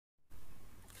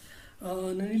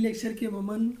ننني لیکچر کې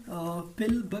عموما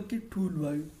پیل بکټ ټول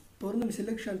وایو. پرونه مې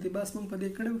سلیکشن ته بس موږ په دې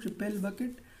کړو چې پیل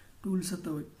بکټ ټول څه ته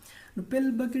وایي. نو پیل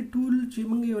بکټ ټول چې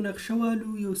موږ یو نقشه والو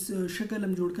یو شکل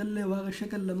هم جوړ کړل او هغه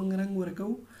شکل له موږ رنګ ورکو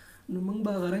نو موږ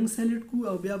به هغه رنګ سلیکټ کوو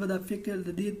او بیا به دا فکر د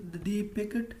دې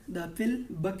پکټ دا پیل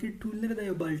بکټ ټول نه دا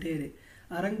یو بالټی دی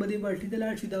رنګ به دې بالټي ته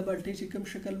لاړ شي. دا بالټی چې کوم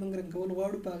شکل موږ رنګ کول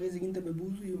غواړو په هغې ځای ته به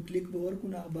بوځو یو کلیک به ورکړو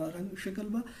نو هغه رنګ شکل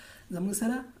به زموږ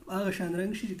سره هغه شان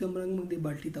رنګ شي چې کوم رنګ موږ دې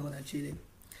بالټي ته ور اچولی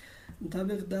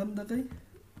مطابق دا هم دغه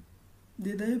د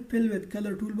دې پیل ویت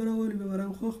کلر ټول به راولو بیا به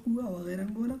رنګ خوښ کړو او هغې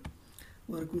رنګ به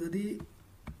ورکړو. د دې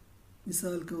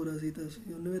مثال کوو راځئ تاسو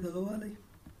یو نوی دغه والی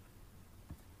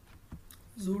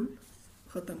زوړ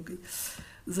ختم کوي.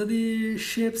 زه د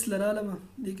شیپس لرالم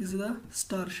دې کې زه دا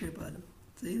سټار شیپ الم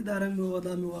صحیح دا رنګ مې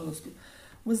دا مې واغستو.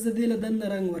 اوس زه دې له دننه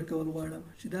رنګ ورکول غواړم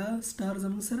چې دا سټار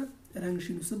زموږ سره رنګ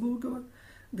شي. نو څه به وکړم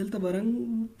دلته به رنګ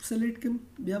سلیکټ کړم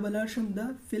بیا به لاړ شم دا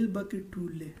فل بکټ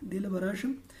ټول دی دې له به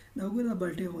راشم دا وګوره دا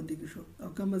بالټی غوندې کې شو او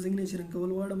کوم زه نه چې رنګ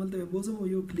کول غواړم هلته به بوځم او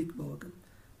یو کلیک به وکړم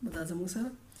نو دا زموږ سره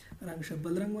رنګ شه.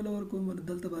 بل رنګ وله ورکوم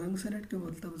دلته به رنګ سلیکټ کړم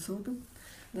دلته به څه وکړم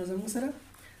دا زموږ سره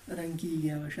رنګ کېږي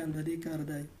هغه شان د دې کار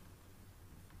دی.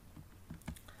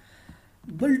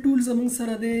 بل ټول زموږ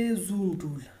سره دی زوم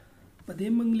ټول. په دې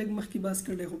موږ لږ مخکې بحث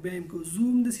کړی خو بیا هم کوو.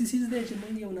 زوم داسې څیز دی چې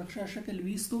موږ یو نقشه شکل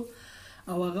ویستو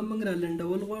او هغه موږ را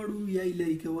لنډول غواړو یا یې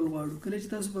لرې کول غواړو. کله چې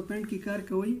تاسو په پینټ کې کار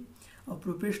کوئ او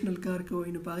پروفیشنل کار کوئ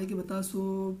نو په هغې کې به تاسو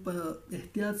په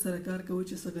احتیاط سره کار کوئ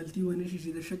چې څه غلطي ونه شي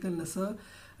چې د شکل نه څه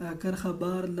کرښه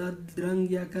بار رنګ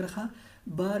یا کرښه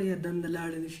بار یا دنده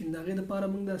لاړه نه شي. د هغې دپاره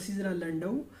موږ دا څیز را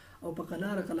لنډو او په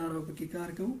قلاره قلاره پکې کار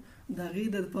کوو. د هغې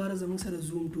دپاره زموږ سره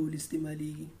زوم ټول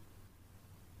استعمالیږي.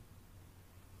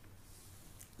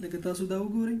 لکه تاسو دا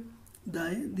وګورئ دا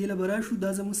دې له به راشو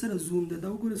دا زموږ سره زوم دی. دا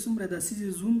وګورئ څومره دا څیز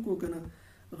زوم کو که نه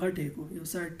غټ کو یو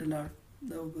سایډ ته لاړ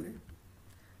دا وګورئ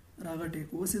را غټ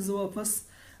کو. اوس یې زه واپس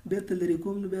بېرته لرې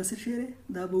کوم نو بیا څه شی دی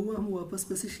دا به ووهم واپس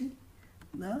به څه شي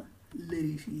دا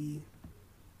لرې شي.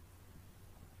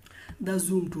 دا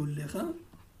زوم ټول دی ښه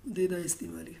دی دا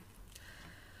استعمالي.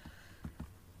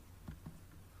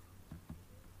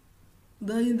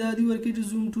 دا دی ورکې چې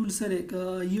زوم ټول سره که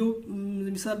یو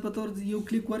مثال په طور یو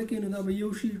کلیک ورکې نو دا به یو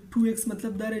شي 2x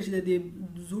مطلب دا راشي د دې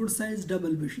زوړ سایز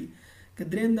ډبل به شي. که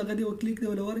درېیم دغه دی کلیک دی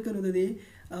وله ورکړه نو د دې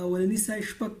اولني سایز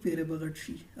 6 پیره به غټ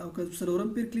شي او که څلورم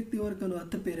پیر کلیک دی ورکړه نو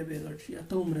 8 پیره به غټ شي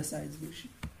 8 عمره سایز به شي.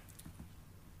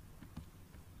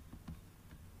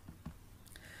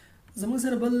 زموږ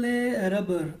سره بل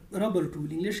ربر ټول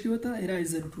انګلیش کې ورته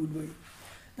ایرایزر ټول وایي.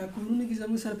 دا کورونه کې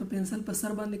زموږ سره په پنسل په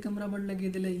سر باندې کوم ربړ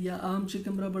لګېدلی یا عام چې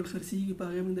کوم ربړ خرڅېږي په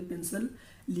هغې باندې د پنسل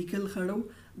لیکل خړو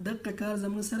دقه کار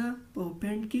زموږ سره په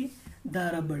پینټ کې دا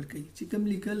ربړ کوي چې کوم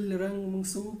لیکل رنګ موږ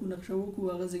څه وکړو نقشه وکړو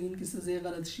هغه ځایونه کې څه ځای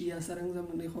غلط شي یا څه رنګ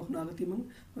زموږ نه خوښ نو هغه ته موږ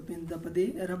په دې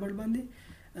ربړ باندې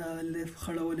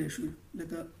خړولی شو.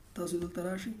 لکه تاسو دلته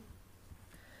راشئ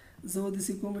زه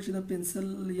داسې کوم چې دا پنسل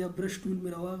یا برش ټول مې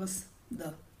راواغست دا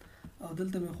او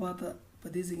دلته مې خواته په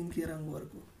دې ځایونه کې رنګ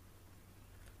ورکړو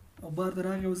او بار ته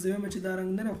راغی اوس زه وایم چې دا رنګ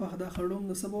نه راخوښ دا خړوم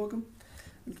نو څه به وکړم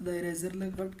دلته دا ایریزر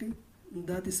لږ غټ کړئ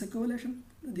دا دې څه کولی شم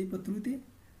د دې په ترو دې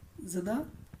زه دا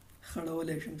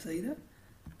خړولی شم صحیح ده.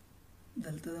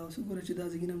 دلته دا اوس وګوره چې دا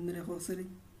ځایونه هم نه راخوښ سړي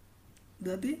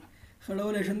دا دې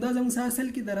خړولی شم. دا زموږ اصل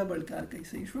کې د ربړ کار کوي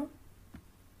صحیح شو.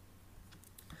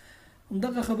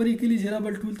 همدغه خبرې کلي چې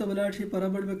ربړ ټول ته به لاړ شي په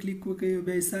ربړ به کلیک وکړئ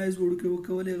بیا یې سایز وړوکی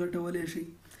وکولی غټولی شي.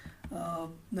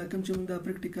 دا کوم چې موږ دا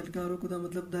پریکټیکل کار وکړو دا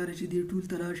مطلب دا دی چې دې ټول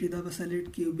ته راشي دا به سلیکټ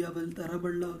کړي بیا به دلته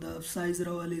ربړ له دا سایز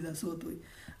راوالي دا څه ورته وایي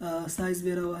سایز به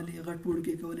یې راوالي غټ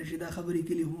وړوکی کولی شي. دا خبرې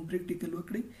کلي هم پریکټیکل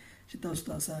وکړئ چې تاسو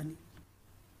ته اساني.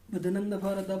 به د نن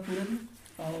لپاره دا پوره دی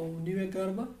او نوی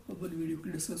کار به په بل ویډیو کې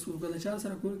ډسکس وکړو. که د چا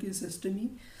سره کور کې سیسټم وي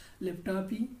لیپټاپ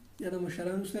وي یا د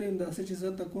مشرانو سره یم داسې چې زه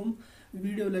ته کوم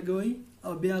ویډیو لګوئ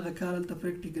او بیا هغه کار هلته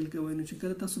پریکټیکل کوئ نو چې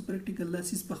کله تاسو پریکټیکل دا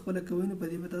څیز په خپله کوئ نو په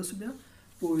دې به تاسو بیا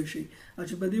پوه شئ او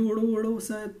چې په دې وړو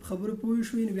خبرو پوه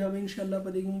شوئ نو بیا به انشاءالله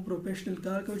په دې کې موږ پروفیشنل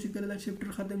کار کوو چې کله دا چپټر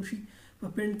ختم شي په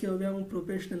پینټ کې بیا موږ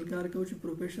پروفیشنل کار کوو چې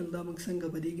پروفیشنل دا موږ څنګه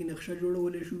په دې کې نقشه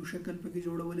جوړولی شو شکل پکې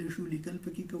جوړولی شو لیکل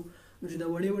پکې کوو نو چې دا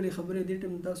وړې خبرې دې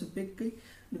ټایم تاسو پیک کړئ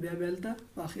نو بیا هلته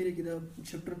په اخره کې دا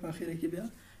چپټر په اخره کې بیا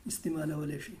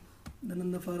استعمالولی شي. د نن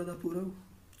لپاره دا پوره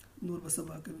نور به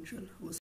سبا کوو انشاءالله.